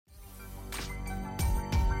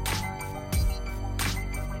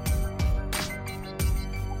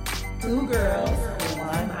Two girls,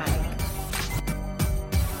 one mic.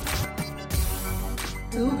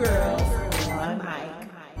 Two girls, one mic.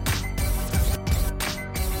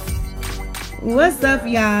 What's up,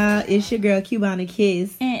 y'all? It's your girl Cubana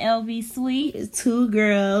Kiss and LV Sweet. It's two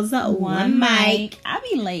girls, one mic. I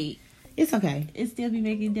be late. It's okay. It still be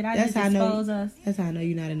making. Did I That's just expose us? That's how I know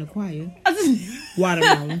you're not in the choir.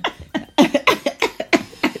 Watermelon.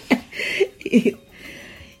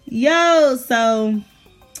 Yo, so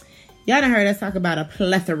y'all done heard us talk about a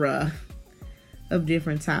plethora of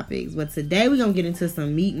different topics, but today we're gonna get into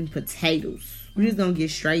some meat and potatoes. We're just gonna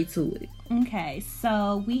get straight to it. Okay,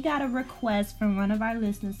 so we got a request from one of our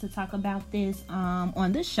listeners to talk about this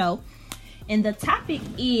on the show, and the topic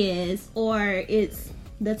is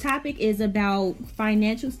about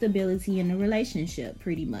financial stability in a relationship,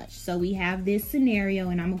 pretty much. So we have this scenario,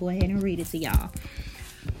 and I'm gonna go ahead and read it to y'all.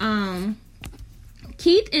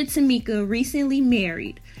 Keith and Tamika recently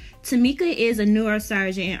married. Tamika is a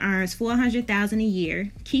neurosurgeon and earns $400,000 a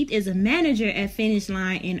year. Keith is a manager at Finish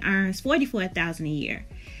Line and earns $44,000 a year.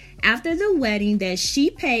 After the wedding that she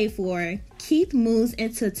paid for, Keith moves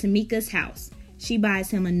into Tamika's house. She buys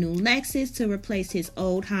him a new Lexus to replace his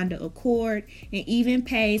old Honda Accord, and even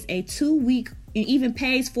pays for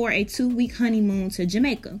a 2-week honeymoon to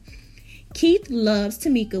Jamaica. Keith loves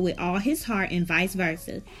Tamika with all his heart and vice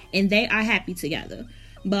versa, and they are happy together.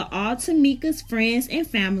 But all Tamika's friends and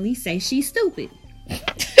family say she's stupid.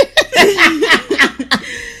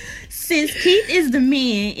 Since Keith is the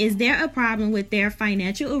man, is there a problem with their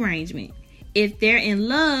financial arrangement? If they're in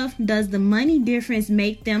love, does the money difference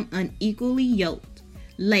make them unequally yoked?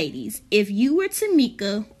 Ladies, if you were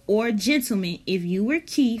Tamika, or gentlemen, if you were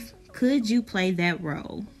Keith, could you play that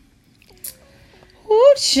role?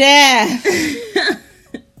 Ooh, child.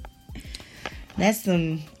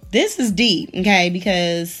 This is deep, okay?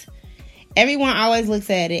 Because everyone always looks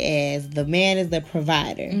at it as the man is the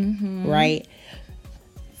provider, right?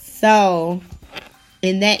 So,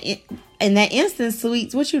 in that instance,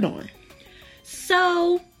 Sweets, what you doing?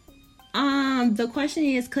 So, the question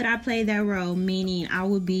is, could I play that role? Meaning, I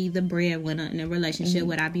would be the breadwinner in a relationship.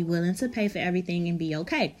 Would I be willing to pay for everything and be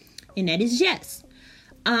okay? And that is yes.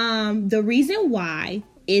 The reason why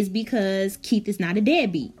is because Keith is not a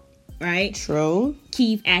deadbeat, right? True.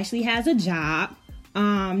 Keith actually has a job.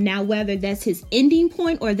 Now, whether that's his ending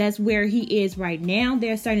point or that's where he is right now,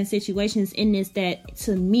 there are certain situations in this that,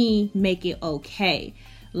 to me, make it okay.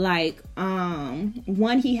 Like,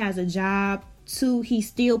 one, he has a job. Two, he's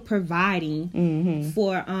still providing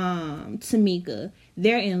for Tamika.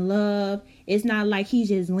 They're in love. It's not like he's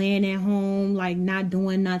just laying at home, like not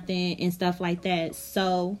doing nothing and stuff like that.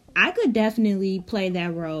 So I could definitely play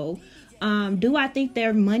that role. Do I think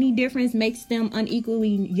their money difference makes them unequally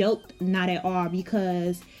yoked? Not at all,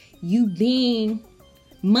 because money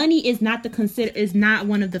is not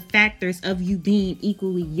one of the factors of you being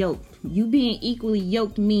equally yoked. You being equally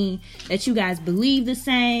yoked mean that you guys believe the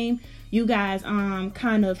same. You guys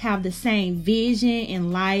kind of have the same vision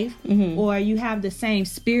in life, or you have the same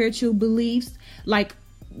spiritual beliefs. Like,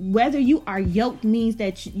 whether you are yoked means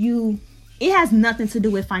that it has nothing to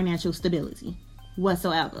do with financial stability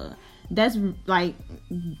whatsoever. That's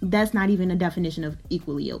not even a definition of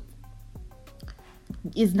equally yoked.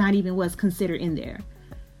 It's not even what's considered in there.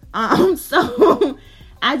 So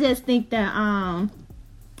I just think that I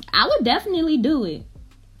would definitely do it.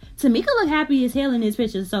 Tamika look happy as hell in this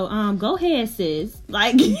picture, so go ahead, sis.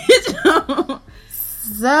 Like,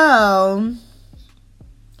 So,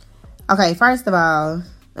 okay, first of all,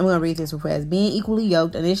 I'm going to read this request. Being equally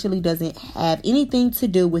yoked initially doesn't have anything to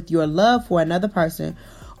do with your love for another person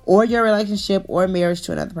or your relationship or marriage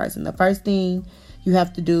to another person. The first thing you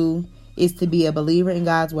have to do is to be a believer in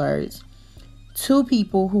God's words. Two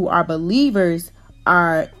people who are believers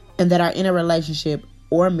and that are in a relationship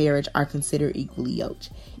or marriage are considered equally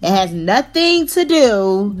yoked. It has nothing to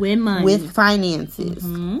do with money, with finances.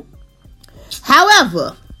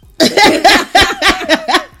 However,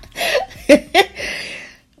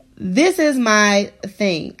 this is my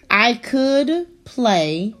thing. I could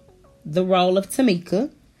play the role of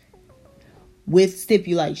Tamika with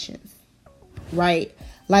stipulations, right?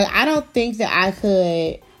 Like, I don't think that I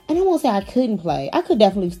could, and I won't say I couldn't play. I could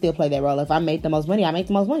definitely still play that role. If I make the most money, I make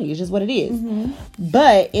the most money. It's just what it is.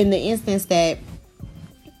 But in the instance that,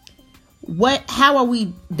 how are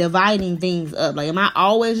we dividing things up? Like, am I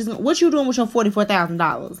always just, what you doing with your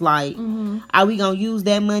 $44,000? Like, are we going to use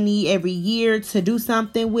that money every year to do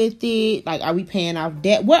something with it? Like, are we paying off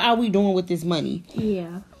debt? What are we doing with this money?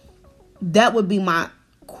 Yeah. That would be my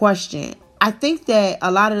question. I think that a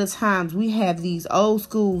lot of the times we have these old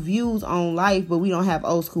school views on life, but we don't have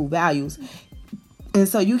old school values. And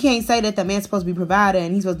so you can't say that the man's supposed to be provider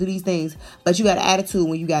and he's supposed to do these things, but you got an attitude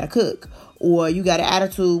when you got to cook, or you got an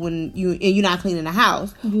attitude when you're not cleaning the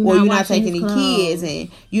house, or you're not taking the kids, and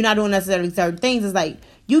you're not doing necessarily certain things. It's like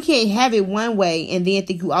you can't have it one way and then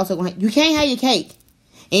think you also you can't have your cake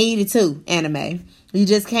and eat it too. Anime, you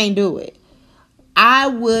just can't do it. I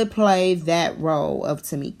would play that role of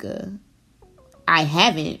Tamika. I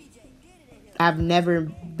haven't. I've never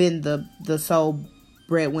been the sole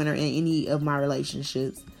breadwinner in any of my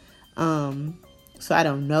relationships, so I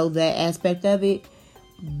don't know that aspect of it,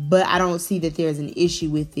 but I don't see that there's an issue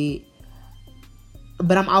with it.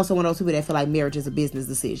 But I'm also one of those people that feel like marriage is a business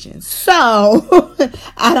decision, so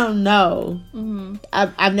I don't know.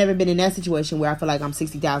 I've never been in that situation where I feel like I'm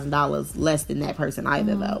 $60,000 less than that person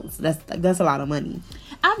either, though. So that's a lot of money.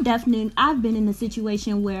 I've been in a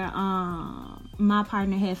situation where my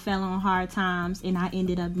partner had fell on hard times, and I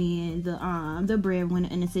ended up being the breadwinner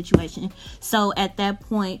in the situation. So at that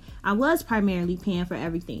point, I was primarily paying for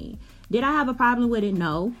everything. Did I have a problem with it?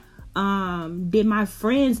 No. Did my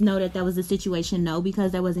friends know that was the situation? No,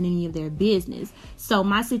 because that wasn't any of their business. So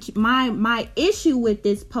my issue with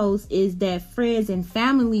this post is that friends and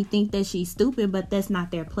family think that she's stupid, but that's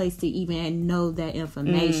not their place to even know that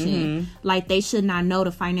information. Like, they should not know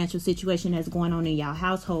the financial situation that's going on in y'all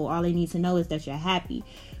household. All they need to know is that you're happy.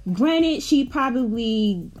 Granted, she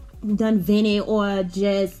probably done vented, or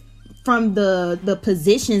just from the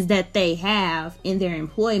positions that they have in their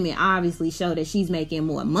employment obviously show that she's making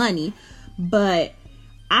more money. But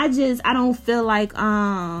I don't feel like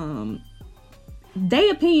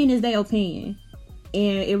their opinion is their opinion,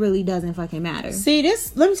 and it really doesn't fucking matter. See,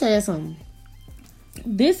 let me tell you something.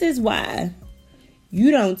 This is why you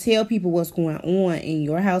don't tell people what's going on in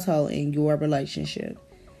your household, in your relationship.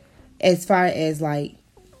 As far as, like,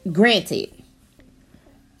 granted,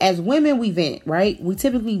 as women, we vent, right? We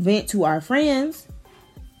typically vent to our friends.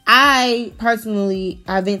 I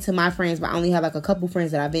vent to my friends, but I only have like a couple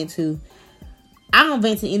friends that I vent to. I don't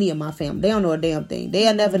vent to any of my family. They don't know a damn thing.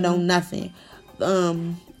 They'll never know nothing.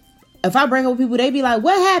 If I break up with people, they be like,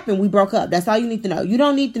 what happened? We broke up. That's all you need to know. You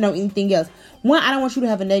don't need to know anything else. One, I don't want you to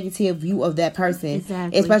have a negative view of that person.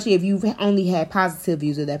 Exactly. Especially if you've only had positive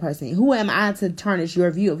views of that person. Who am I to tarnish your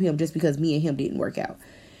view of him just because me and him didn't work out?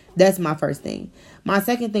 That's my first thing. My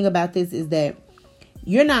second thing about this is that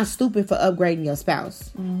you're not stupid for upgrading your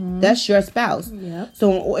spouse. That's your spouse. Yep.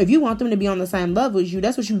 So if you want them to be on the same level as you,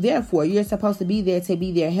 that's what you're there for. You're supposed to be there to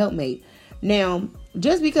be their helpmate. Now,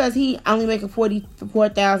 just because he only making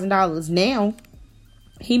 $44,000 now,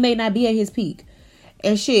 he may not be at his peak.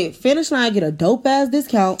 And shit, Finish Line get a dope ass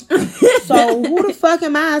discount. So who the fuck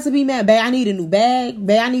am I to be mad? Babe, I need a new bag.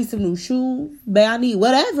 Babe, I need some new shoes. Babe, I need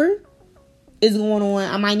whatever is going on.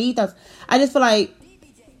 I might need those. I just feel like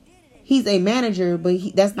he's a manager, but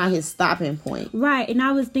that's not his stopping point. Right. And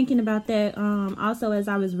I was thinking about that also as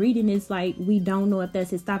I was reading. It's like, we don't know if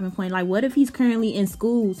that's his stopping point. Like, what if he's currently in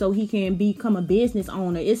school so he can become a business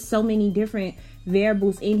owner? It's so many different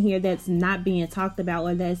variables in here that's not being talked about,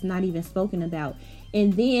 or that's not even spoken about.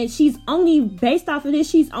 And then she's only, based off of this,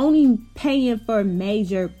 she's only paying for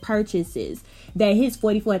major purchases that his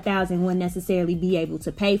 $44,000 wouldn't necessarily be able to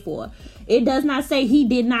pay for. It does not say he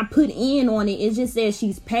did not put in on it. It just says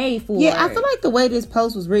she's paid for. Yeah, I feel like the way this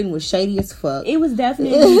post was written was shady as fuck. It was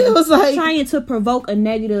definitely it was like trying to provoke a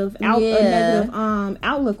negative outlook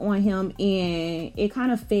on him, and it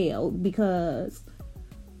kind of failed, because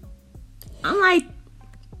I'm like,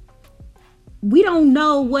 we don't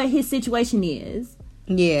know what his situation is.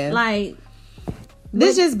 Yeah. Like,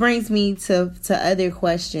 this just brings me to other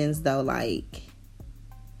questions though. Like,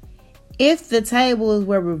 if the tables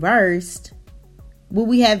were reversed, would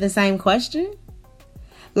we have the same question?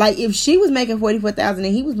 Like, if she was making $44,000 and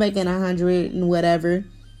he was making $100 and whatever,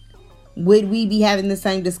 would we be having the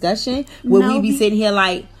same discussion? Would we be sitting here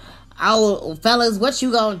like, oh, fellas, what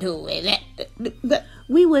you gonna do with it?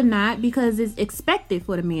 We would not, because it's expected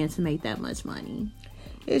for the man to make that much money.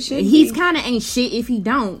 It should. He's kind of ain't shit if he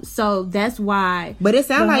don't, so that's why. But it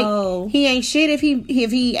sounds like he ain't shit if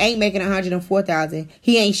he ain't making $104,000.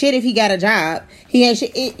 He ain't shit if he got a job. He ain't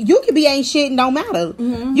shit. You could be ain't shit and don't matter.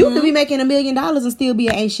 You could be making $1 million and still be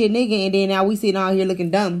an ain't shit nigga, and then now we sitting out here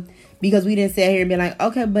looking dumb because we didn't sit here and be like,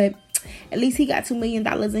 okay, but at least he got $2 million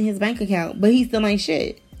in his bank account, but he still ain't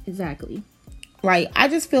shit. Exactly. Like, I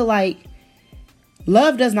just feel like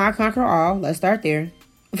love does not conquer all. Let's start there.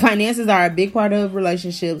 Finances are a big part of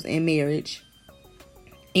relationships and marriage.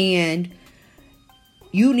 And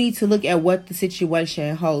you need to look at what the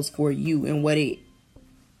situation holds for you, and what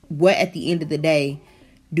at the end of the day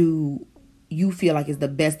do you feel like is the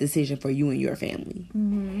best decision for you and your family.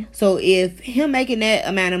 So if him making that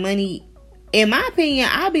amount of money in my opinion,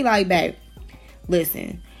 I'll be like, babe,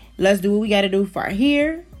 listen, let's do what we got to do for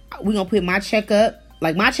here. We're going to put my check up.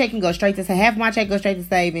 Like, my check can go straight to, half my check goes straight to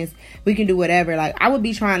savings. We can do whatever. Like, I would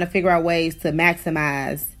be trying to figure out ways to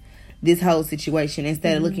maximize this whole situation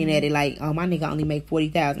instead of looking at it like, oh, my nigga only make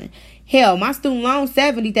 $40,000. Hell, my student loan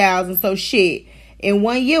 $70,000. So shit, in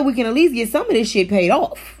 1 year we can at least get some of this shit paid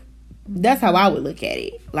off. That's how I would look at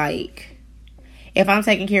it. Like, if I'm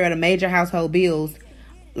taking care of the major household bills,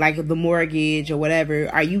 like the mortgage or whatever,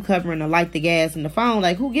 are you covering the light, the gas, and the phone?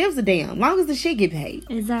 Like, who gives a damn? Long as the shit get paid.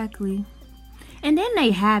 Exactly. And then they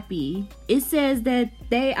happy. It says that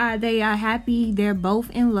they are happy. They're both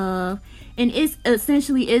in love, and it's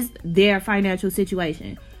essentially is their financial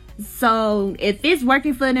situation. So if it's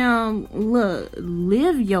working for them, look,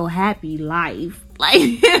 live your happy life. Like,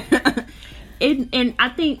 and I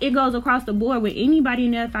think it goes across the board with anybody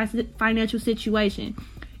in their financial situation.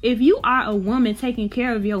 If you are a woman taking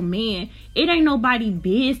care of your man, it ain't nobody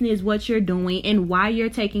business what you're doing and why you're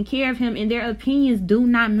taking care of him, and their opinions do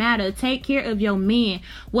not matter. Take care of your man.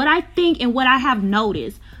 What I think and what I have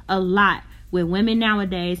noticed a lot with women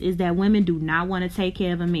nowadays is that women do not want to take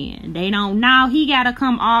care of a man. They don't. Now he gotta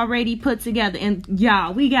come already put together, and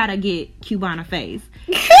y'all, we gotta get Cubana face.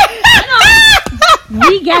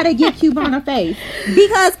 We gotta get Cubana face,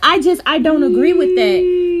 because I don't agree with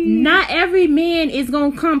that. Not every man is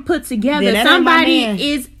gonna come put together. Somebody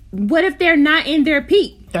is. What if they're not in their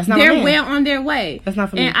peak? That's not. They're well on their way. That's not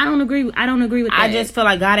for me. And I don't agree with that. I just feel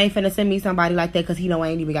like God ain't finna send me somebody like that because He know I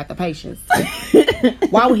ain't even got the patience.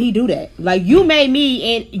 Why would He do that? Like, you made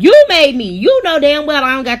me, and you made me. You know damn well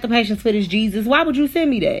I don't got the patience for this Jesus. Why would you send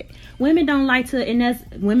me that? Women don't like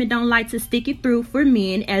to stick it through for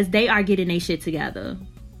men as they are getting their shit together.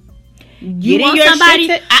 You want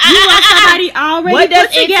somebody already what does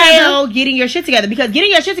put together. Entail getting your shit together? Because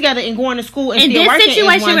getting your shit together and going to school and still working is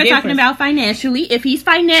one situation we're talking about financially. If he's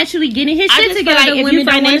financially getting his shit together, like if women you're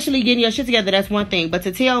financially getting your shit together, that's one thing. But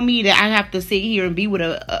to tell me that I have to sit here and be with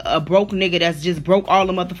a broke nigga that's just broke all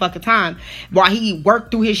the motherfucking time while he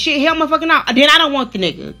worked through his shit, hell motherfucking no. Then I don't want the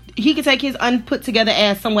nigga. He can take his unput together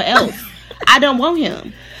ass somewhere else. I don't want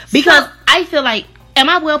him. Because I feel like, am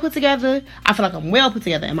I well put together? I feel like I'm well put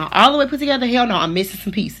together. Am I all the way put together? Hell no, I'm missing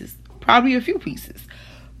some pieces. Probably a few pieces.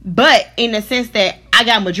 But in the sense that I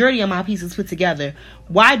got majority of my pieces put together,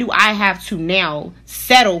 why do I have to now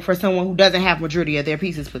settle for someone who doesn't have majority of their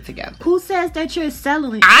pieces put together? Who says that you're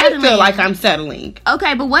settling? I feel like I'm settling.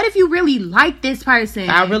 Okay, but what if you really like this person?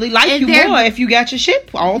 I really like you more if you got your shit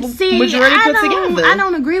all the majority put together. I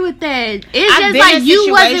don't agree with that. It's just like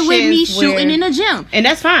you wasn't with me shooting in the gym. And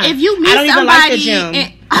that's fine. If you meet I don't even like the gym.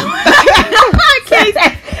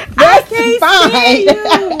 I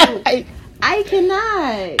can't stand you. I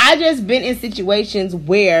cannot. I just been in situations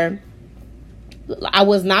where I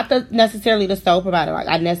was not necessarily the sole provider. Like,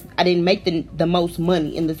 I didn't make the most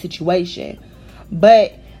money in the situation,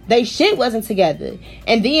 but they shit wasn't together.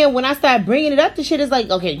 And then when I started bringing it up, the shit is like,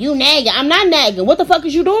 okay, you nagging. I'm not nagging. What the fuck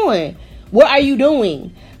is you doing? What are you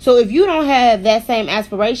doing? So if you don't have that same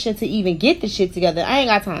aspiration to even get the shit together, I ain't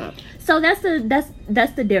got time. So that's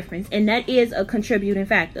the difference, and that is a contributing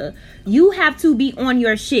factor. You have to be on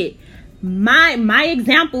your shit. My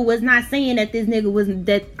example was not saying that this nigga was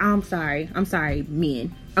that. I'm sorry,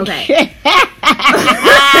 men. Okay.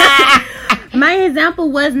 My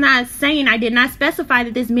example was not saying, I did not specify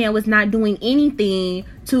that this man was not doing anything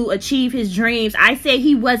to achieve his dreams. I said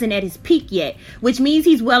he wasn't at his peak yet, which means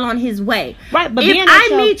he's well on his way. Right, but if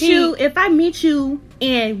I meet you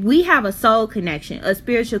and we have a soul connection, a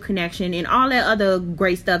spiritual connection, and all that other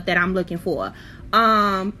great stuff that I'm looking for,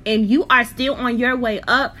 and you are still on your way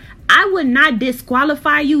up, I would not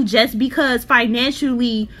disqualify you just because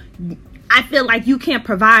financially I feel like you can't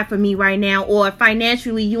provide for me right now, or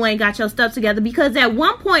financially you ain't got your stuff together. Because at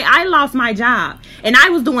one point I lost my job and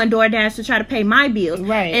I was doing DoorDash to try to pay my bills.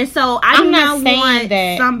 Right. And so I do not want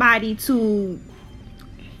somebody to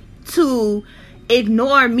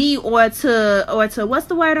ignore me or to what's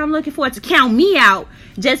the word I'm looking for, to count me out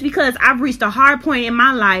just because I've reached a hard point in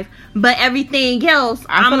my life. But everything else,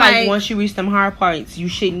 I feel like once you reach them hard points, you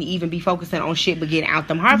shouldn't even be focusing on shit but getting out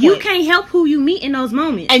them hard points. You can't help who you meet in those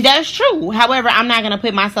moments. And that's true. However, I'm not going to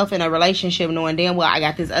put myself in a relationship knowing damn well I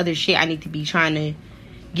got this other shit I need to be trying to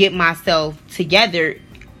get myself together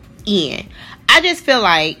in. I just feel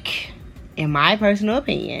like, in my personal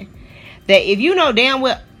opinion, that if you know damn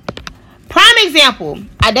well, prime example,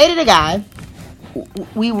 I dated a guy.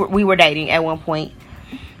 We were dating at one point.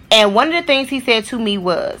 And one of the things he said to me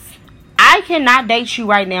was, I cannot date you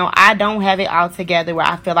right now. I don't have it all together where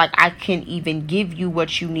I feel like I can even give you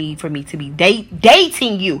what you need for me to be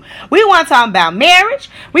dating you. We weren't talking about marriage.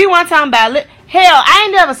 We weren't talking about... Hell, I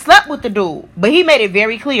ain't never slept with the dude. But he made it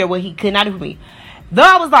very clear what he could not do for me. Though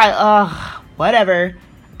I was like, whatever.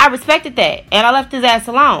 I respected that. And I left his ass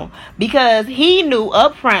alone. Because he knew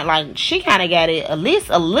up front, like, she kind of got it at least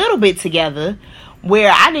a little bit together.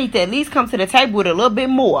 Where I need to at least come to the table with a little bit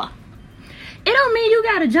more. It don't mean you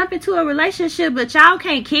gotta jump into a relationship, but y'all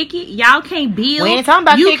can't kick it. Y'all can't build. We ain't talking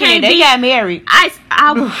about kicking it. They got married.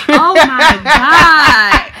 Oh my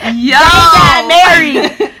God. Yo.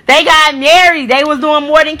 They got married. They was doing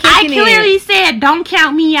more than kicking it. I clearly said, don't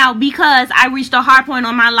count me out because I reached a hard point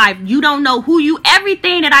on my life. You don't know who you...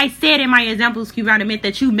 Everything that I said in my examples, Q, admit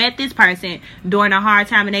that you met this person during a hard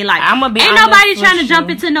time in their life. I'm gonna be Ain't nobody trying to jump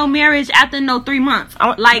into no marriage after no 3 months.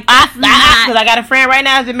 Like, because I got a friend right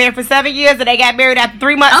now who's been married for 7 years and they got married after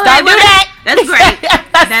 3 months. Oh, don't do that. That's great.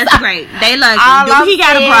 That's great. They love you. Dude, he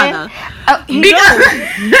got a brother. He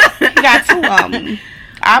got 2 of them.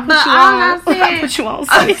 I'll put you on.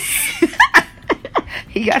 Sis.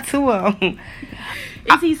 He got 2 of them.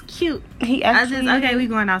 He's cute. He actually... Okay, we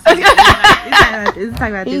going outside. Let's talk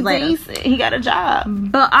about this later. He got a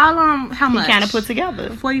job. But how much? He kind of put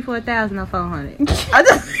together. 44,000 or 400.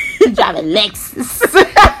 He driving Lexus.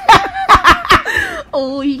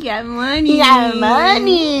 Oh, he got money. He got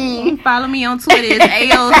money. Follow me on Twitter.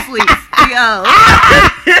 It's AO Sleeps. 3O.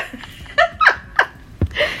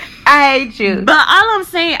 I hate you. But all I'm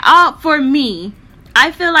saying, for me,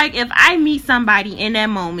 I feel like if I meet somebody in that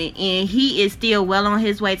moment and he is still well on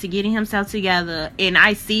his way to getting himself together, and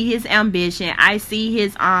I see his ambition, I see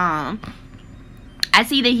his I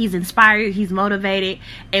see that he's inspired, he's motivated,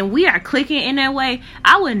 and we are clicking in that way,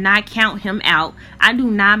 I would not count him out. I do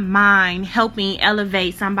not mind helping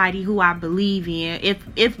elevate somebody who I believe in.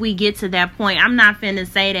 If we get to that point, I'm not finna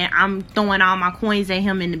say that I'm throwing all my coins at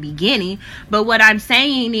him in the beginning, but what I'm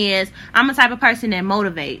saying is I'm a type of person that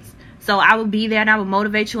motivates. So I would be there and I would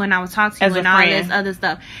motivate you and I would talk to you and all this other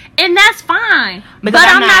stuff. And that's fine. But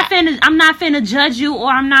I'm not finna judge you, or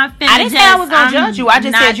I'm not finna... I didn't say I was gonna judge you. I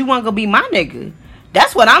just said you weren't gonna be my nigga.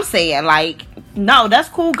 That's what I'm saying. Like, no, that's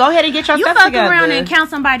cool. Go ahead and get your stuff together. You fuck around and count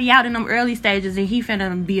somebody out in them early stages and he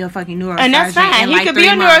finna be a fucking neurosurgeon. And that's fine. He could be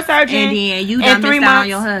a neurosurgeon. And then you done missed out on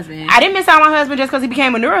your husband. I didn't miss out on my husband just because he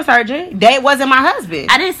became a neurosurgeon. That wasn't my husband.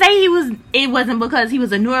 I didn't say it wasn't because he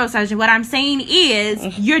was a neurosurgeon. What I'm saying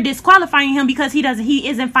is you're disqualifying him because he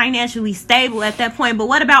isn't financially stable at that point. But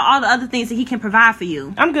what about all the other things that he can provide for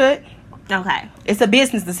you? I'm good. Okay. It's a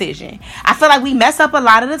business decision. I feel like we mess up a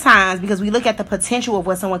lot of the times because we look at the potential of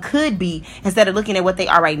what someone could be instead of looking at what they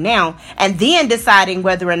are right now and then deciding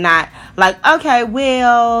whether or not, like, okay,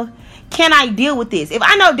 well, can I deal with this? If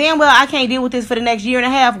I know damn well I can't deal with this for the next year and a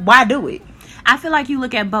half, why do it? I feel like you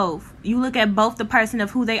look at both. You look at both the person of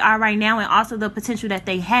who they are right now and also the potential that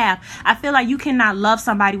they have. I feel like you cannot love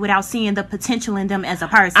somebody without seeing the potential in them as a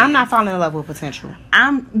person. I'm not falling in love with potential.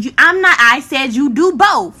 I'm not. I said you do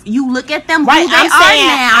both. You look at them right, who they are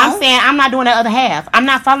now. I'm saying I'm not doing the other half. I'm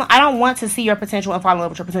not following. I don't want to see your potential and fall in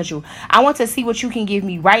love with your potential. I want to see what you can give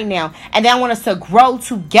me right now, and then I want us to grow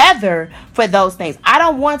together for those things. I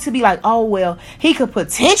don't want to be like, oh well, he could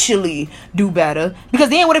potentially do better, because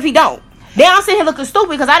then what if he don't? Then I'm sitting here looking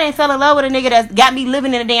stupid because I didn't fall in love with a nigga that got me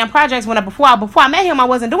living in the damn projects before I met him. I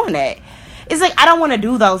wasn't doing that. It's like I don't want to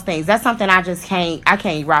do those things. That's something I just can't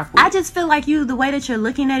rock with. I just feel like the way that you're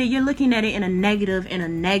looking at it in a negative way.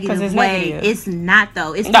 Negative. It's not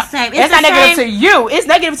though. It's the same. It's not negative to you. It's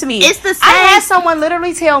negative to me. It's the same. I had someone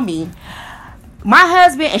literally tell me, my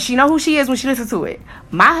husband, and she know who she is when she listens to it.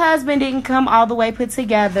 My husband didn't come all the way put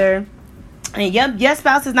together, and your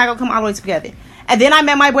spouse is not gonna come all the way together. And then I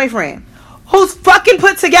met my boyfriend, who's fucking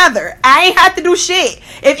put together. I ain't have to do shit.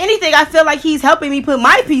 If anything, I feel like he's helping me put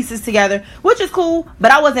my pieces together, which is cool,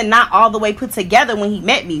 but I wasn't not all the way put together when he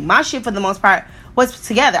met me. My shit, for the most part, was put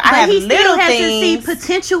together. But I have he still has to see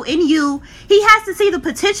potential in you. He has to see the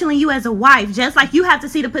potential in you as a wife, just like you have to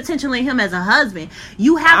see the potential in him as a husband.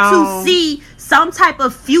 You have to see some type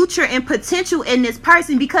of future and potential in this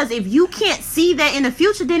person, because if you can't see that in the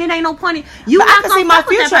future, then it ain't no point in you. But I can see my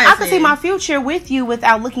future. I can see my future with you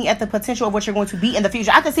without looking at the potential of what you're going to be in the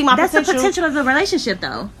future. I can see my potential. That's the potential of the relationship,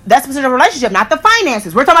 though. That's the potential of the relationship, not the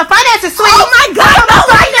finances. We're talking about finances, sweetie. Oh my God!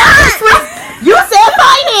 Finances. You said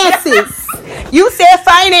finances. You said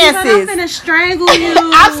finances. I'm finna strangle you.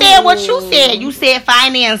 I said what you said. You said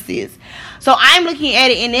finances. So I'm looking at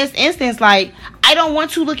it in this instance like, I don't want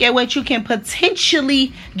to look at what you can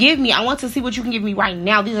potentially give me. I want to see what you can give me right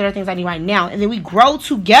now. These are the things I need right now. And then we grow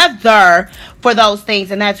together for those things.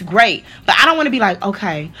 And that's great. But I don't want to be like,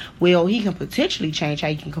 okay, well, he can potentially change how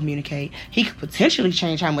he can communicate. He could potentially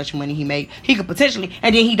change how much money he make. He could potentially,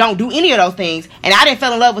 and then he don't do any of those things. And I didn't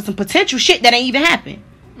fall in love with some potential shit that ain't even happened.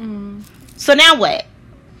 So now what?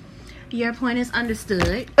 Your point is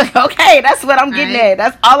understood. Okay, that's what I'm getting at.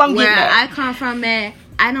 That's all I'm getting at. Where I come from, at,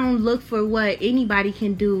 I don't look for what anybody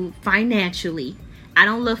can do financially. I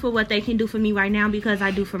don't look for what they can do for me right now because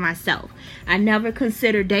I do for myself. I never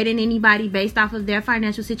consider dating anybody based off of their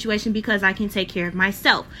financial situation because I can take care of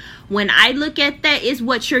myself. When I look at that, it's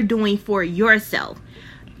what you're doing for yourself.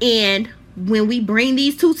 And when we bring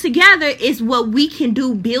these two together, it's what we can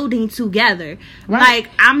do building together. Right.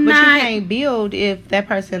 Like, but you can't build if that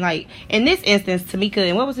person, like, in this instance, Tamika,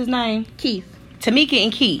 and what was his name? Keith. Tamika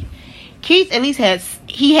and Keith. Keith at least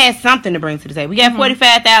has something to bring to the table. He got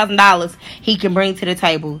 $45,000 he can bring to the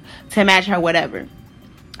table to match her whatever.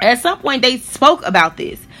 At some point, they spoke about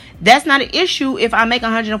this. That's not an issue if I make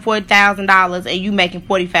 $140,000 and you making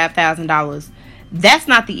 $45,000. That's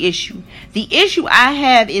not the issue. The issue I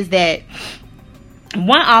have is that,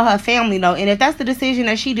 one, all her family know, and if that's the decision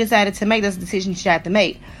that she decided to make, that's the decision she had to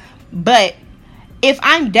make. But if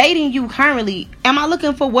I'm dating you currently, am I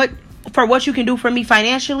looking for what you can do for me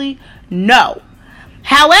financially? No.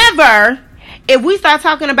 However, if we start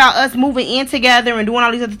talking about us moving in together and doing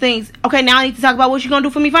all these other things, okay, now I need to talk about what you're gonna do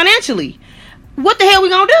for me financially. What the hell we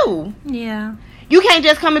gonna do? Yeah. You can't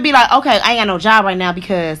just come and be like, okay, I ain't got no job right now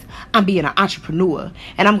because I'm being an entrepreneur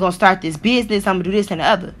and I'm going to start this business. I'm going to do this and the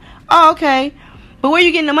other. Oh, okay. But where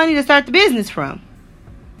you getting the money to start the business from?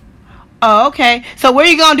 Oh, okay. So where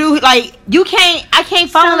you going to do, like, I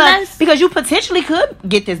can't follow that because you potentially could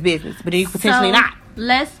get this business, but you potentially not.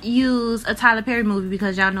 Let's use a Tyler Perry movie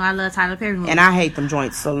because y'all know I love Tyler Perry movies. And I hate them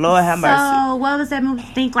joints, so Lord have mercy. So what was that movie?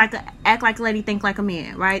 Act Like a Lady, Think Like a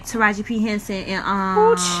Man, right? Taraji P. Henson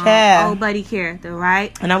and old buddy character,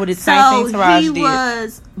 right? And I would do the same thing Taraji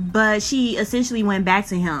did. But she essentially went back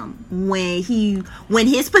to him when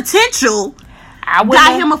his potential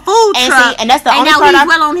got him a food truck, and that's the only now part he's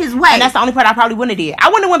well on his way. And that's the only part I probably wouldn't have did. I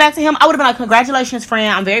wouldn't have went back to him. I would have been like, congratulations,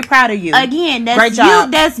 friend. I'm very proud of you. Again, that's great job.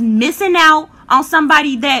 You that's missing out on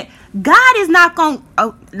somebody that God is not going.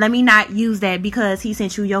 Oh, let me not use that because he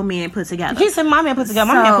sent you your man put together. He said my man put together.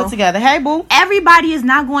 My man put together. Hey, boo. Everybody is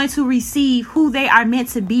not going to receive who they are meant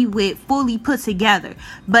to be with fully put together.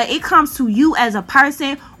 But it comes to you as a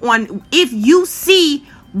person on if you see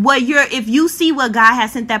what God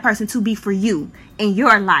has sent that person to be for you in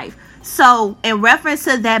your life. So in reference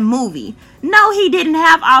to that movie, no, he didn't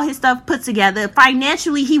have all his stuff put together.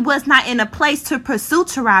 Financially, he was not in a place to pursue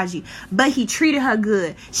Taraji, but he treated her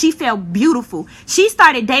good. She felt beautiful. She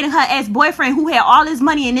started dating her ex-boyfriend who had all his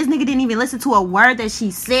money, and this nigga didn't even listen to a word that she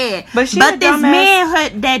said. But this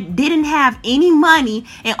man that didn't have any money,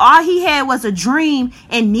 and all he had was a dream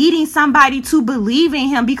and needing somebody to believe in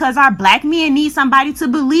him, because our black men need somebody to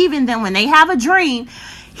believe in them when they have a dream.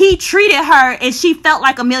 He treated her and she felt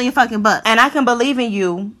like $1 million fucking bucks. And I can believe in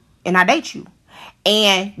you and I date you.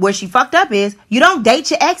 And where she fucked up is you don't date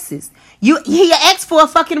your exes. He your ex for a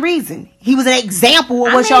fucking reason. He was an example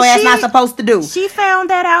of what your ass not supposed to do. She found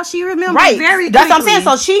that out. She remembered very quickly. That's what I'm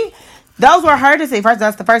saying. So those were her decisions.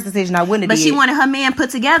 That's the first decision I wouldn't have did. But she wanted her man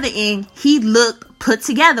put together and he looked put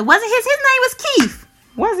together. Wasn't his name was Keith.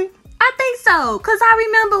 Was he? I think so. Because I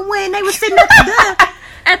remember when they were sitting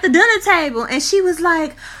at the dinner table and she was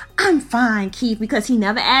like, I'm fine, Keith, because he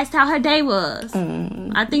never asked how her day was.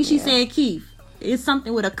 I think she said Keith. It's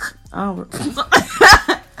something with a oh.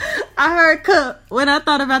 I heard Cook when I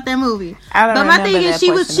thought about that movie. But my thing is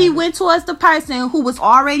she went towards the person who was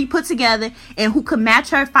already put together and who could match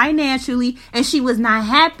her financially, and she was not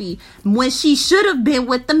happy when she should have been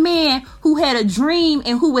with the man who had a dream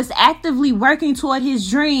and who was actively working toward his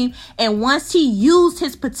dream. And once he used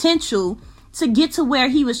his potential to get to where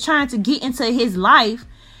he was trying to get into his life,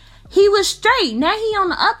 he was straight. Now he on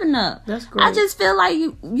the up and up. That's great. I just feel like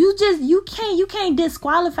you can't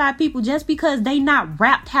disqualify people just because they not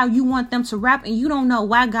rapped how you want them to rap, and you don't know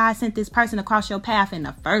why God sent this person across your path in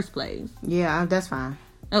the first place. Yeah, that's fine.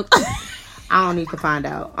 Okay. I don't need to find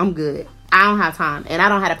out. I'm good. I don't have time, and I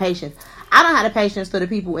don't have the patience. I don't have the patience for the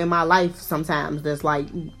people in my life sometimes that's like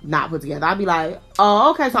not put together. I'll be like,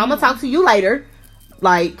 oh, okay, so I'm gonna talk to you later.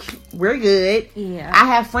 Like, we're good. Yeah. I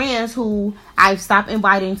have friends who I've stopped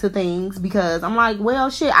inviting to things because I'm like, well,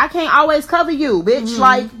 shit, I can't always cover you, bitch.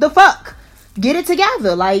 Like, the fuck? Get it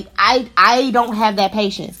together. Like, I don't have that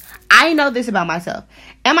patience. I know this about myself.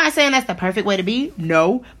 Am I saying that's the perfect way to be?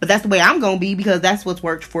 No. But that's the way I'm going to be because that's what's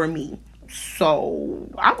worked for me. So,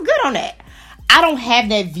 I'm good on that. I don't have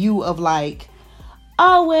that view of like,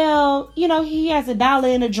 oh, well, you know, he has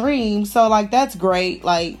 $1 in a dream. So, like, that's great.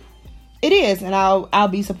 Like, it is. And I'll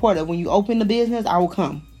be supportive. When you open the business, I will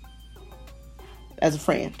come. As a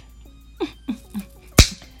friend.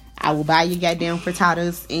 I will buy your goddamn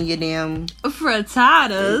frittatas and your damn...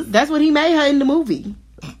 Frittatas? That's what he made her in the movie.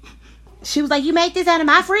 She was like, you made this out of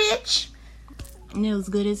my fridge? And it was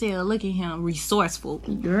good as hell. Look at him. Resourceful.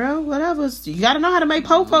 Girl, whatever. You gotta know how to make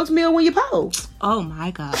po folks meal when you po. Oh,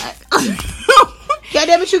 my God.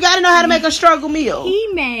 Goddamn it, you gotta know how to make a struggle meal.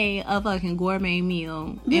 He made a fucking gourmet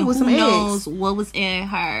meal. Yeah, and with who some knows eggs. what was in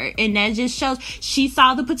her. And that just shows she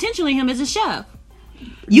saw the potential in him as a chef.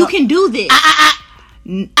 You can do this.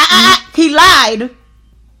 He lied.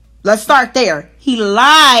 Let's start there. He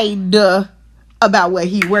lied about where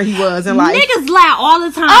he was in life. Niggas lie all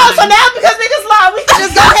the time. Oh, so now because niggas lie, we can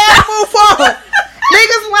just go ahead and move forward.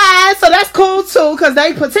 Niggas lie, so that's cool too, because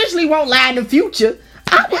they potentially won't lie in the future.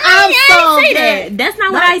 I didn't say that. That's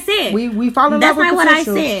not what I said. We fall in love with That's not what I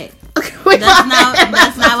potential. said.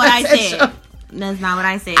 That's not what I said. That's not what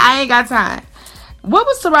I said. I ain't got time. What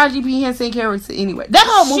was Taraji P. Henson character anyway? That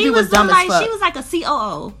whole movie was dumb as fuck. She was like a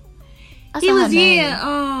COO. He was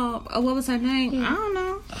what was her name? I don't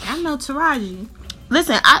know. I know Taraji.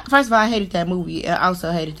 Listen, first of all, I hated that movie. I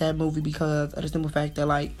also hated that movie because of the simple fact that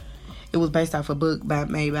like it was based off a book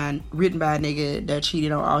written by a nigga that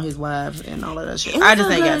cheated on all his wives and all of that shit. I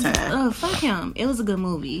just ain't got time. Fuck him. It was a good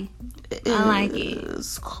movie. I like it.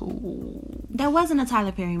 It's cool. That wasn't a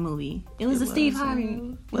Tyler Perry movie. It was a Steve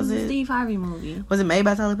Harvey. Was it? A Steve Harvey movie. Was it made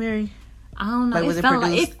by Tyler Perry? I don't know. Like, was it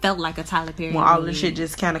felt like a Tyler Perry when movie. all of the shit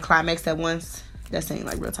just kind of climaxed at once. That seemed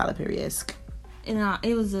like real Tyler Perry-esque. It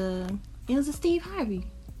was a Steve Harvey.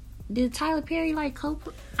 Did Tyler Perry like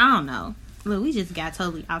Coppola? I don't know. Look, we just got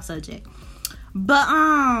totally off subject. But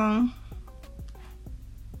I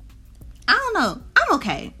don't know. I'm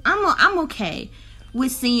okay. I'm okay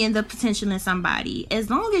with seeing the potential in somebody. As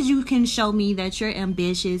long as you can show me that you're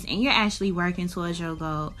ambitious and you're actually working towards your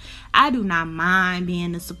goal, I do not mind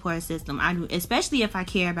being the support system. I do, especially if I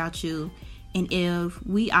care about you and if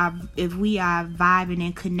we are vibing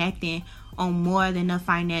and connecting on more than the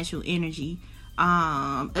financial energy.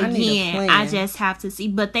 Again, I just have to see,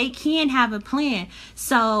 but they can have a plan.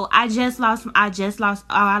 So I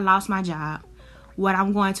lost my job. What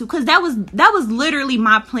I'm going to, because that was literally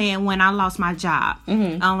my plan when I lost my job.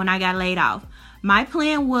 When I got laid off, my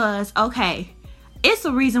plan was, okay, it's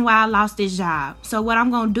the reason why I lost this job. So what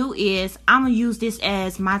I'm going to do is I'm going to use this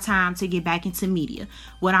as my time to get back into media.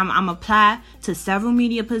 What I'm going to apply to several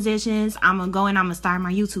media positions. I'm going to go and I'm going to start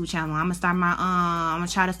my YouTube channel. I'm going to start I'm going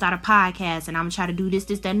to try to start a podcast, and I'm going to try to do this,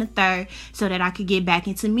 that, and the third, so that I could get back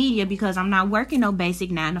into media, because I'm not working no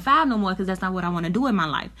basic 9 to 5 no more, because that's not what I want to do in my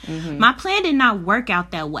life. My plan did not work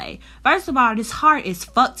out that way. First of all, it's hard as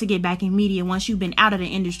fuck to get back in media once you've been out of the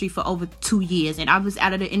industry for over 2 years, and I was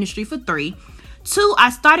out of the industry for 3. 2, I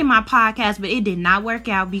started my podcast, but it did not work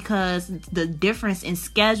out because the difference in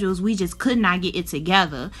schedules, we just could not get it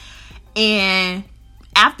together. And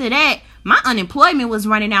after that, my unemployment was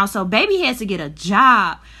running out, so baby had to get a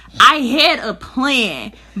job. I had a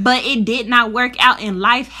plan, but it did not work out, and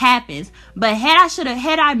life happens. But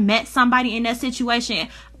had I met somebody in that situation,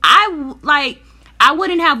 I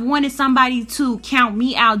wouldn't have wanted somebody to count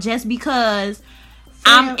me out just because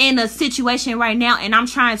I'm in a situation right now and I'm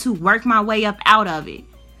trying to work my way up out of it.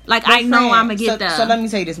 Like, I know I'm gonna get there. So let me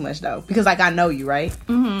say this much though, because like I know you, right?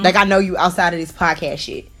 Like I know you outside of this podcast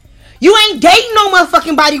shit. You ain't dating no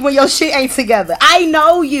motherfucking body when your shit ain't together. I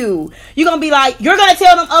know you. You're gonna be like, you're gonna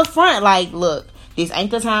tell them up front, like, look, this ain't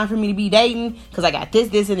the time for me to be dating because I got this,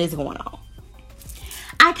 and this going on.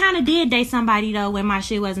 I kind of did date somebody though when my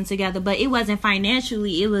shit wasn't together, but it wasn't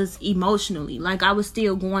financially, it was emotionally. Like, I was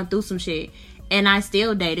still going through some shit. And I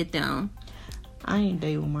still dated them. I ain't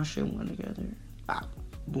dating when my shit went together. I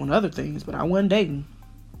doing other things, but I wasn't dating.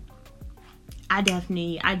 I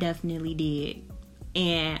definitely did.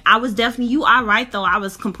 And I was definitely, you are right though, I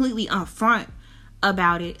was completely upfront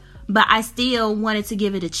about it. But I still wanted to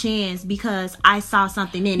give it a chance because I saw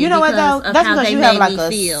something in it. You know what though? That's because you have like a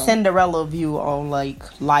feel. Cinderella view on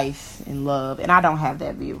like life and love, and I don't have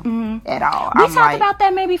that view at all. We talked about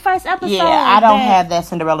that maybe first episode. Yeah, I don't have that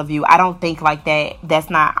Cinderella view. I don't think like that. That's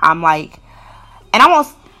not. I'm like,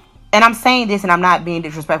 and I'm saying this, and I'm not being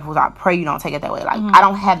disrespectful. So I pray you don't take it that way. Like I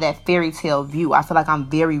don't have that fairy tale view. I feel like I'm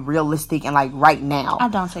very realistic and like right now. I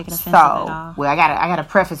don't take it offensive at all. Well, I gotta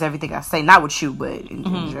preface everything I say, not with you, but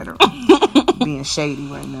in general, being shady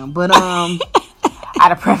right now. But I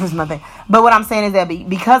I'd preface my thing. But what I'm saying is that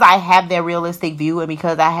because I have that realistic view and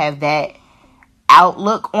because I have that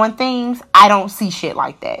outlook on things, I don't see shit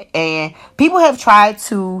like that. And people have tried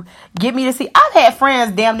to get me to see. I've had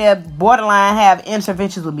friends damn near borderline have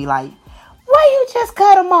interventions with me like, why you just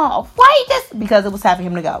cut him off? Why you just... Because it was time for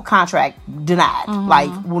him to go. Contract denied. Like,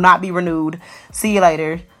 will not be renewed. See you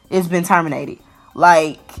later. It's been terminated.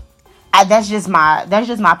 Like, that's just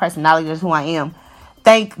my personality. That's who I am.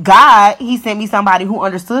 Thank God he sent me somebody who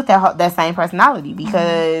understood that same personality,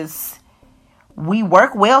 because we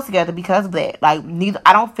work well together because of that. Like,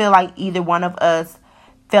 I don't feel like either one of us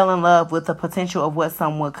fell in love with the potential of what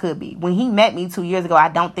someone could be. When he met me 2 years ago, I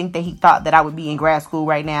don't think that he thought that I would be in grad school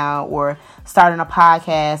right now or starting a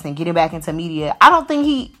podcast and getting back into media. I don't think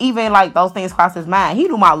he even, like, those things crossed his mind. He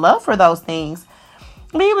knew my love for those things.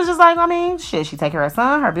 But he was just like, I mean, shit, she take care of her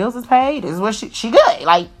son, her bills is paid, this is what she good.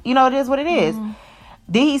 Like, you know, it is what it is.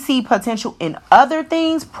 Did he see potential in other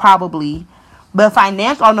things? Probably. But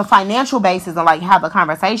on the financial basis and, like, how the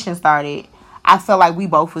conversation started, I felt like we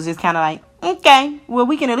both was just kind of like, okay, well,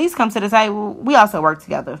 we can at least come to the table. We also work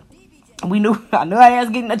together. I knew I was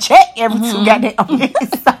getting a check every 2 goddamn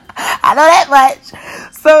weeks. I know that much.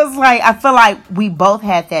 So it's like, I feel like we both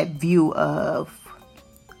had that view of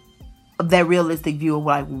that realistic view of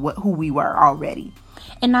like who we were already.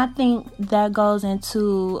 And I think that goes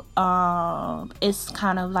into it's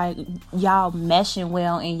kind of like y'all meshing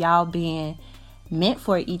well and y'all being meant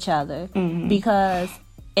for each other. Because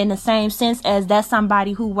in the same sense as that's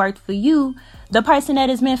somebody who worked for you, the person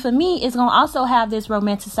that is meant for me is going to also have this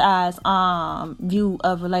romanticized view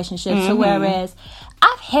of relationships. So whereas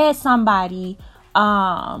I've had somebody,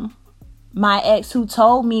 my ex, who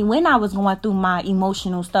told me when I was going through my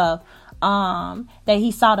emotional stuff, that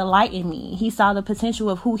he saw the light in me. He saw the potential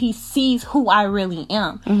of who he sees, who I really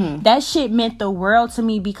am. That shit meant the world to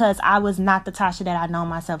me because I was not the Tasha that I know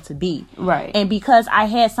myself to be. Right. And because I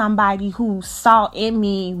had somebody who saw in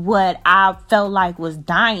me what I felt like was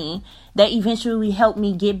dying, that eventually helped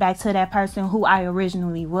me get back to that person who I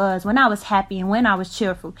originally was when I was happy and when I was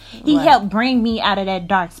cheerful. He helped bring me out of that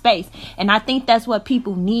dark space. And I think that's what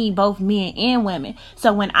people need, both men and women.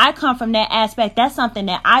 So when I come from that aspect, that's something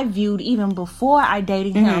that I viewed even before I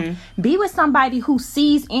dated him. Be with somebody who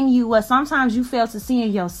sees in you what sometimes you fail to see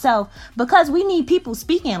in yourself, because we need people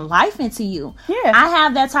speaking life into you. Yeah. I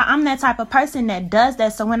have that I'm that type of person that does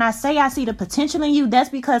that. So when I say I see the potential in you, that's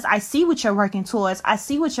because I see what you're working towards. I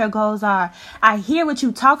see what your goals are. I hear what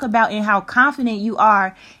you talk about and how confident you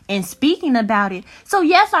are in speaking about it. So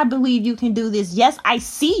yes, I believe you can do this. Yes, I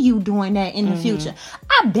see you doing that in the future.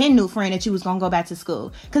 I've been knew, friend, that you was gonna go back to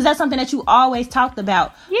school, because that's something that you always talked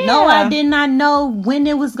about. No, I did not know when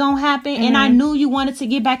it was gonna happen, and I knew you wanted to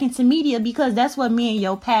get back into media because that's what me and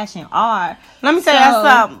your passion are. Let me tell you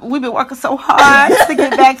something. We've been working so hard to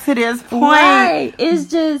get back to this point. Right. It's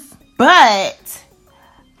just, but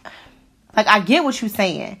like, I get what you're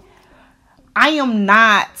saying. I am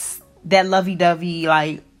not that lovey-dovey,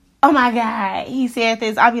 like, oh my God, he said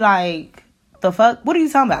this. I'll be like, the fuck? What are you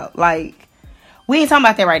talking about? Like, we ain't talking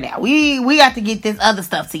about that right now. We got to get this other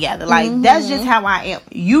stuff together. Like, that's just how I am.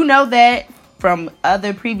 You know that from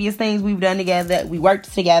other previous things we've done together. We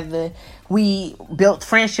worked together. We built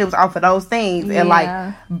friendships off of those things. And,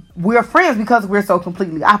 like, we're friends because we're so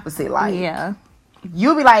completely opposite. Like,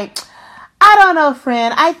 you'll be like, I don't know,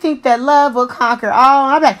 friend. I think that love will conquer all.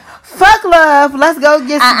 I'm like, fuck love. Let's go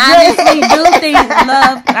get some I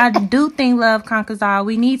do think love conquers all.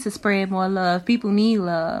 We need to spread more love. People need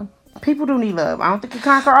love. People do need love. I don't think it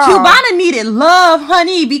conquer all. Cubana needed love,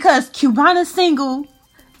 honey, because Cubana single.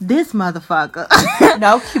 This motherfucker.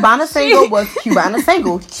 No, Cubana single was Cubana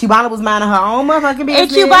single. Cubana was minding her own motherfucking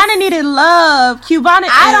business. And Cubana needed love.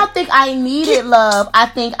 I don't think I needed love. I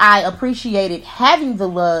think I appreciated having the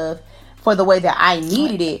love for the way that I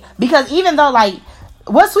needed it. Because even though, like,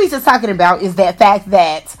 what Sweets is talking about is that fact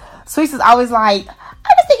that Sweets is always like,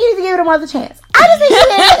 I just think you need to give it another chance. I just think you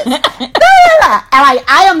did. And, like,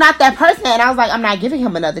 I am not that person. And I was like, I'm not giving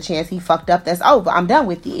him another chance. He fucked up. That's over. I'm done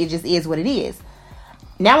with it. It just is what it is.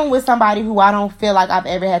 Now I'm with somebody who I don't feel like I've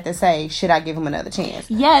ever had to say, should I give him another chance?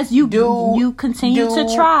 Yes, you continue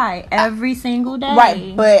to try every single day.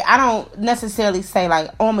 Right, but I don't necessarily say,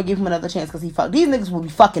 like, oh, I'm going to give him another chance because he fucked. These niggas will be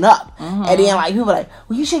fucking up. And then, like, people are like,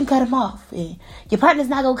 well, you shouldn't cut him off. And your partner's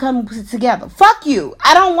not going to come together. Fuck you.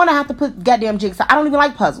 I don't want to have to put goddamn jigsaw. I don't even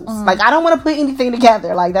like puzzles. Like, I don't want to put anything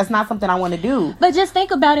together. Like, that's not something I want to do. But just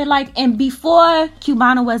think about it, like, and before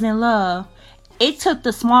Cubana was in love, it took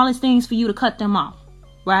the smallest things for you to cut them off.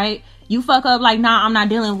 Right? You fuck up like, nah, I'm not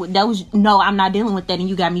dealing with that. I'm not dealing with that, and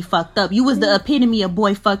you got me fucked up. You was the epitome of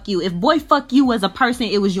boy fuck you. If boy fuck you was a person,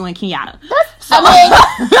 it was you and Kenyatta. So,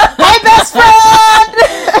 hey, best friend.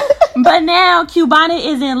 but now Cubana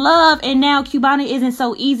is in love, and now Cubana isn't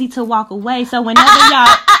so easy to walk away. So whenever y'all,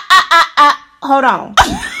 hold on.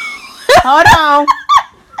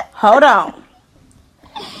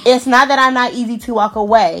 It's not that I'm not easy to walk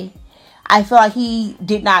away. I feel like he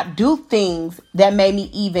did not do things that made me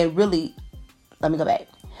even really. Let me go back.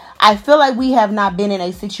 I feel like we have not been in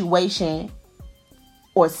a situation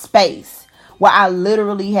or space where I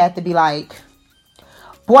literally had to be like,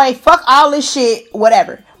 boy, fuck all this shit,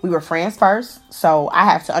 whatever. We were friends first, so I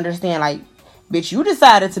have to understand, like, bitch, you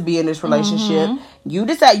decided to be in this relationship. You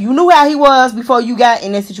knew how he was before you got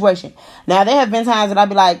in this situation. Now, there have been times that I'd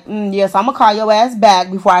be like, yes, I'm gonna call your ass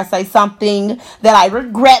back before I say something that I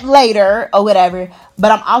regret later or whatever.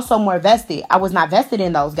 But I'm also more vested. I was not vested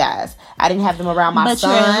in those guys. I didn't have them around my son.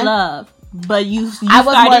 But you're in love. But I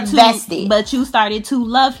was more vested. But you started to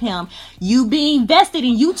love him. You being vested,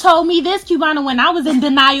 and you told me this, Cubana, when I was in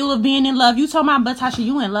denial of being in love. You told me, but Tasha,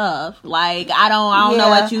 you in love. Like, I don't know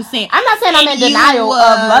what you saying. I'm not saying I'm in denial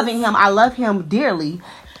of loving him. I love him dearly.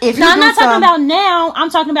 I'm not talking about now. I'm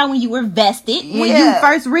talking about when you were vested. When you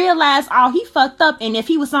first realized, oh, he fucked up. And if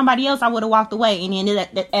he was somebody else, I would have walked away. And then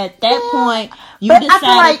at that point, you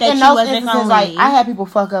decided that you wasn't going to like, I had people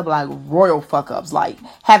fuck up, like, royal fuck ups. Like,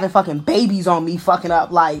 having fucking babies on me fucking up.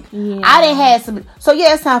 Like, I didn't have some. So,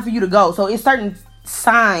 yeah, it's time for you to go. So, it's certain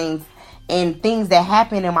signs and things that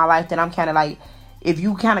happen in my life that I'm kind of like, if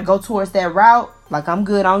you kind of go towards that route, like, I'm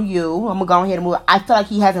good on you, I'm gonna go ahead and move. I feel like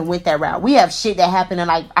he hasn't went that route. We have shit that happened in,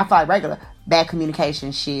 like, I feel like regular bad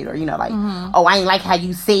communication shit, or, you know, like, oh, I ain't like how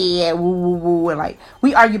you said, woo, woo, woo, and, like,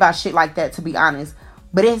 we argue about shit like that, to be honest.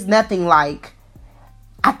 But it's nothing like,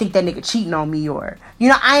 I think that nigga cheating on me, or, you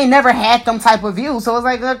know, I ain't never had them type of views. So it's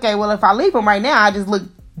like, okay, well, if I leave him right now, I just look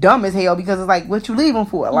dumb as hell, because it's like, what you leave him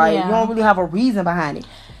for? Like, you don't really have a reason behind it.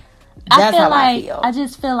 That's how I feel. I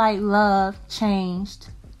just feel like love changed.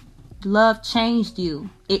 Love changed you.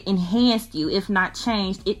 It enhanced you. If not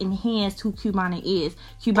changed, it enhanced who Cubana is.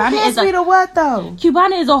 Cubana is me to what though?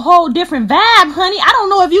 Cubana is a whole different vibe, honey. I don't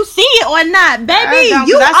know if you see it or not, baby.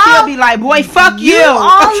 I still be like, boy, fuck you. All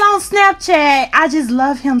on Snapchat. I just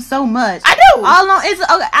love him so much. I do.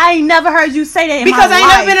 I ain't never heard you say that because I ain't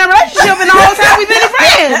never been in a relationship, and the whole time we've been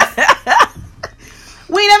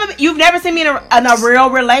friends. You've never seen me in a real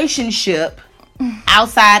relationship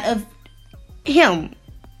outside of him.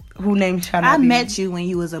 Who named Shana? I met you when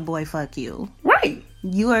you was a boy. Fuck you. Right.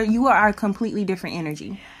 You are a completely different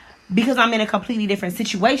energy. Because I'm in a completely different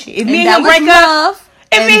situation. If and me and him break up,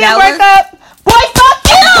 boy, fuck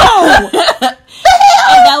you.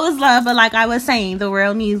 And that was love. But like I was saying, the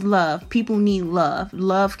world needs love. People need love.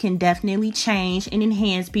 Love can definitely change and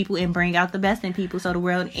enhance people and bring out the best in people. So the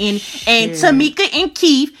world and Tamika and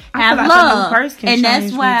Keith have love, and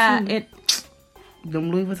that's why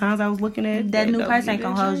them Louis Vuittons I was looking at. That new person ain't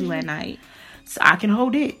gonna hold you at night. So I can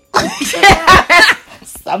hold it.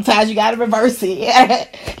 Sometimes you gotta reverse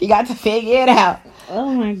it. You got to figure it out.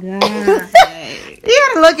 Oh my god.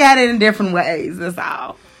 You gotta look at it in different ways. That's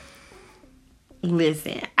all.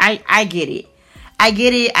 Listen, I get it. I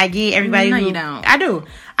get everybody. No, you don't. I do.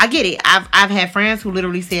 I get it. I've had friends who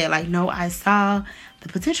literally said, like, no, I saw the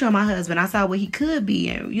potential of my husband. I saw what he could be,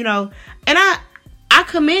 and you know, and I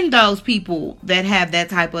commend those people that have that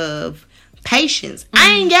type of patience. I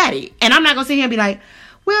ain't got it. And I'm not going to sit here and be like,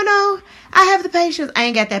 well, no, I have the patience. I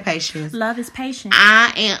ain't got that patience. Love is patient.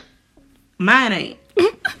 Mine ain't.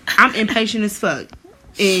 I'm impatient as fuck.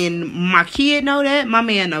 And my kid know that. My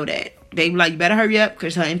man know that. They be like, you better hurry up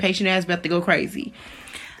because her impatient ass about to go crazy.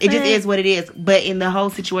 It just is what it is. But in the whole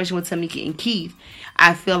situation with Tamika and Keith,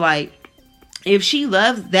 I feel like if she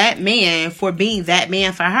loves that man for being that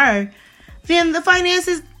man for her, then the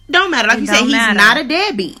finances don't matter. Like you said, he's not a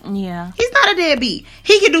deadbeat. Yeah. He's not a deadbeat.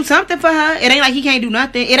 He can do something for her. It ain't like he can't do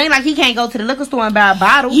nothing. It ain't like he can't go to the liquor store and buy a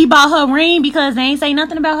bottle. He bought her ring because they ain't say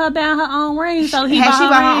nothing about her buying her own ring. So he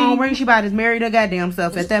bought her own ring. She bought his married her goddamn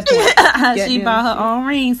self at that point. She bought her own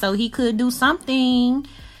ring, so he could do something.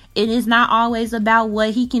 It is not always about what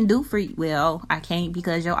he can do for you. Well, I can't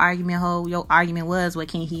because your argument was what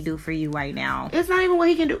can he do for you right now. It's not even what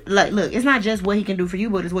he can do. Like, look, it's not just what he can do for you,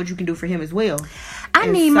 but it's what you can do for him as well.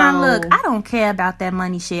 I don't care about that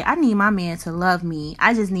money shit. I need my man to love me.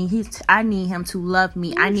 I need him to love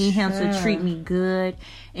me. I need him to treat me good.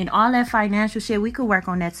 And all that financial shit, we could work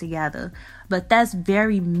on that together. But that's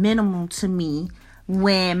very minimal to me.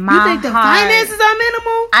 When my you think the finances are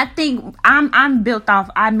minimal? I think I'm built off.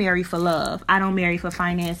 I marry for love. I don't marry for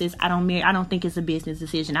finances. I don't think it's a business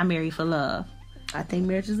decision. I marry for love. I think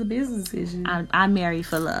marriage is a business decision. I marry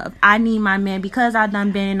for love. I need my man because I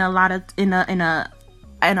done been in a lot of in a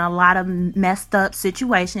in a lot of messed up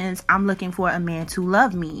situations, I'm looking for a man to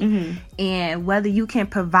love me. And whether you can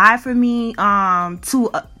provide for me to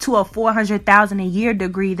a $400,000 a year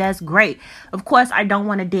degree, that's great. Of course, I don't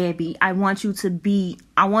want a deadbeat. I want you to be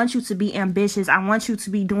ambitious. I want you to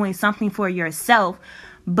be doing something for yourself.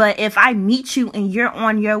 But if I meet you and you're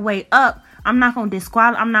on your way up, I'm not going to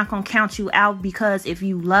I'm not going to count you out, because if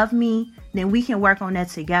you love me, then we can work on that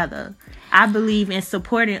together. I believe in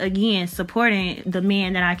supporting the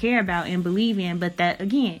man that I care about and believe in, but that,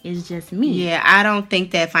 again, is just me. Yeah, I don't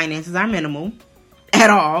think that finances are minimal at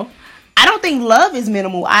all. I don't think love is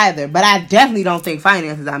minimal either, but I definitely don't think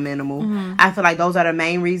finances are minimal. I feel like those are the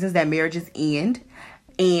main reasons that marriages end.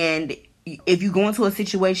 And if you go into a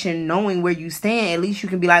situation knowing where you stand, at least you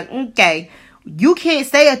can be like, okay, you can't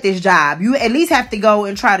stay at this job. You at least have to go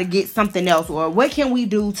and try to get something else. Or what can we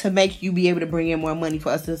do to make you be able to bring in more money for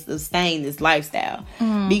us to sustain this lifestyle?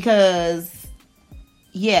 Because,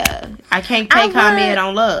 yeah, I can't comment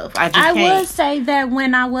on love. I can't. Would say that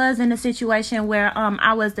when I was in a situation where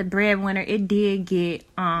I was the breadwinner, it did get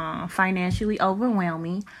financially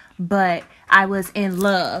overwhelming. But I was in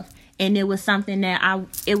love. And it was something that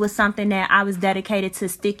I was dedicated to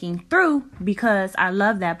sticking through because I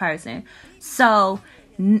love that person. So,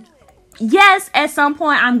 yes, at some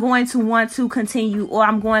point I'm going to want to continue, or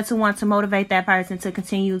I'm going to want to motivate that person to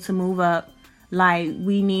continue to move up. Like,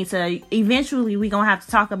 we need to, eventually we're going to have to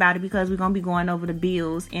talk about it, because we're going to be going over the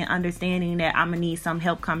bills and understanding that I'm going to need some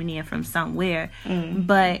help coming in from somewhere.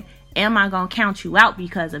 But am I going to count you out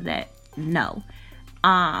because of that? No.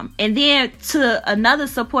 And then to another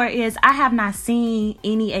support is, I have not seen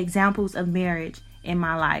any examples of marriage in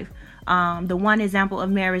my life. The one example of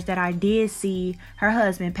marriage that I did see, her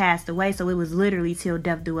husband passed away, so it was literally till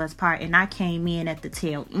death do us part, and I came in at the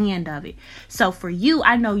tail end of it. So for you,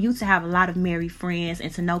 I know you to have a lot of married friends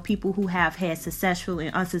and to know people who have had successful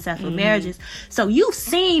and unsuccessful marriages. So you've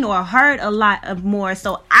seen or heard a lot of more.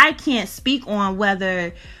 So I can't speak on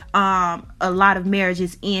whether a lot of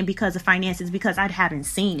marriages end because of finances, because I haven't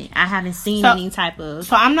seen it. I haven't seen any type of.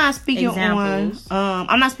 So I'm not speaking examples.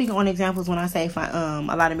 I'm not speaking on examples when I say a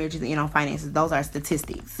lot of marriages end on finances. Those are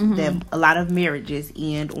statistics. That a lot of marriages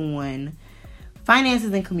end on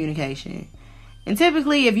finances and communication. And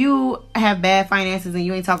typically, if you have bad finances and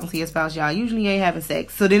you ain't talking to your spouse, y'all usually ain't having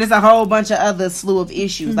sex. So then it's a whole bunch of other slew of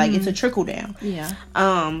issues. Like, it's a trickle down. Yeah.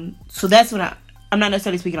 So that's what I'm not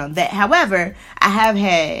necessarily speaking on that. However, I have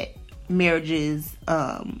had marriages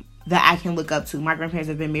that I can look up to. My grandparents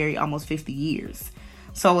have been married almost 50 years.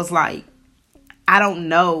 So it's like, I don't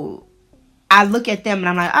know. I look at them and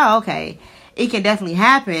I'm like, oh, okay. It can definitely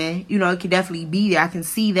happen. You know, it can definitely be there. I can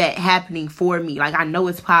see that happening for me. Like, I know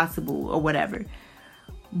it's possible or whatever.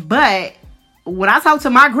 But when I talk to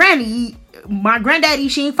my granddaddy,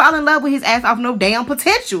 she ain't fall in love with his ass off no damn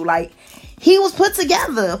potential. Like, he was put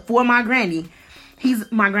together for my granny.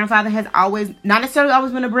 My grandfather has always, not necessarily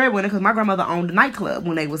always been a breadwinner, because my grandmother owned a nightclub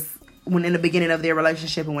when in the beginning of their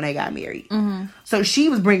relationship and when they got married. So she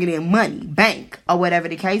was bringing in money, bank, or whatever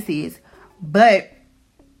the case is. But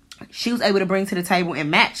she was able to bring to the table and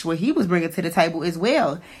match what he was bringing to the table as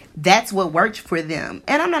well. That's what worked for them.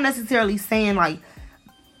 And I'm not necessarily saying, like,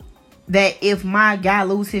 that if my guy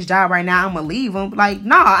lose his job right now, I'm going to leave him. Like,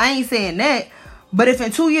 nah, I ain't saying that. But if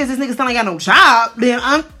in 2 years this nigga still ain't got no job, then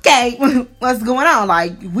okay, what's going on?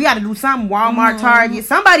 Like, we got to do something. Walmart, Target,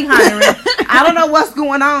 somebody hiring. I don't know what's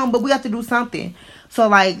going on, but we have to do something. So,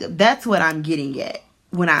 like, that's what I'm getting at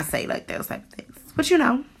when I say, like, those type of things. But, you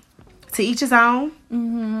know, to each his own.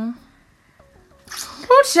 Who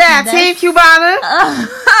chat? Team Cubana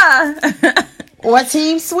or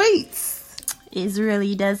Team Sweets? That's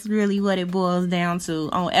really what it boils down to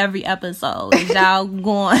on every episode. Is y'all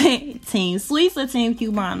going Team Sweets or Team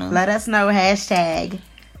Cubana? Let us know. Hashtag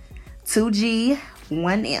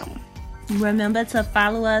 2G1M. Remember to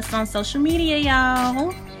follow us on social media,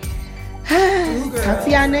 y'all. Talk to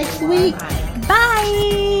y'all next week.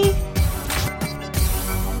 Bye.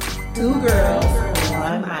 2 girls,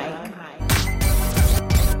 1 mic.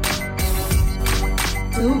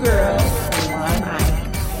 2 girls,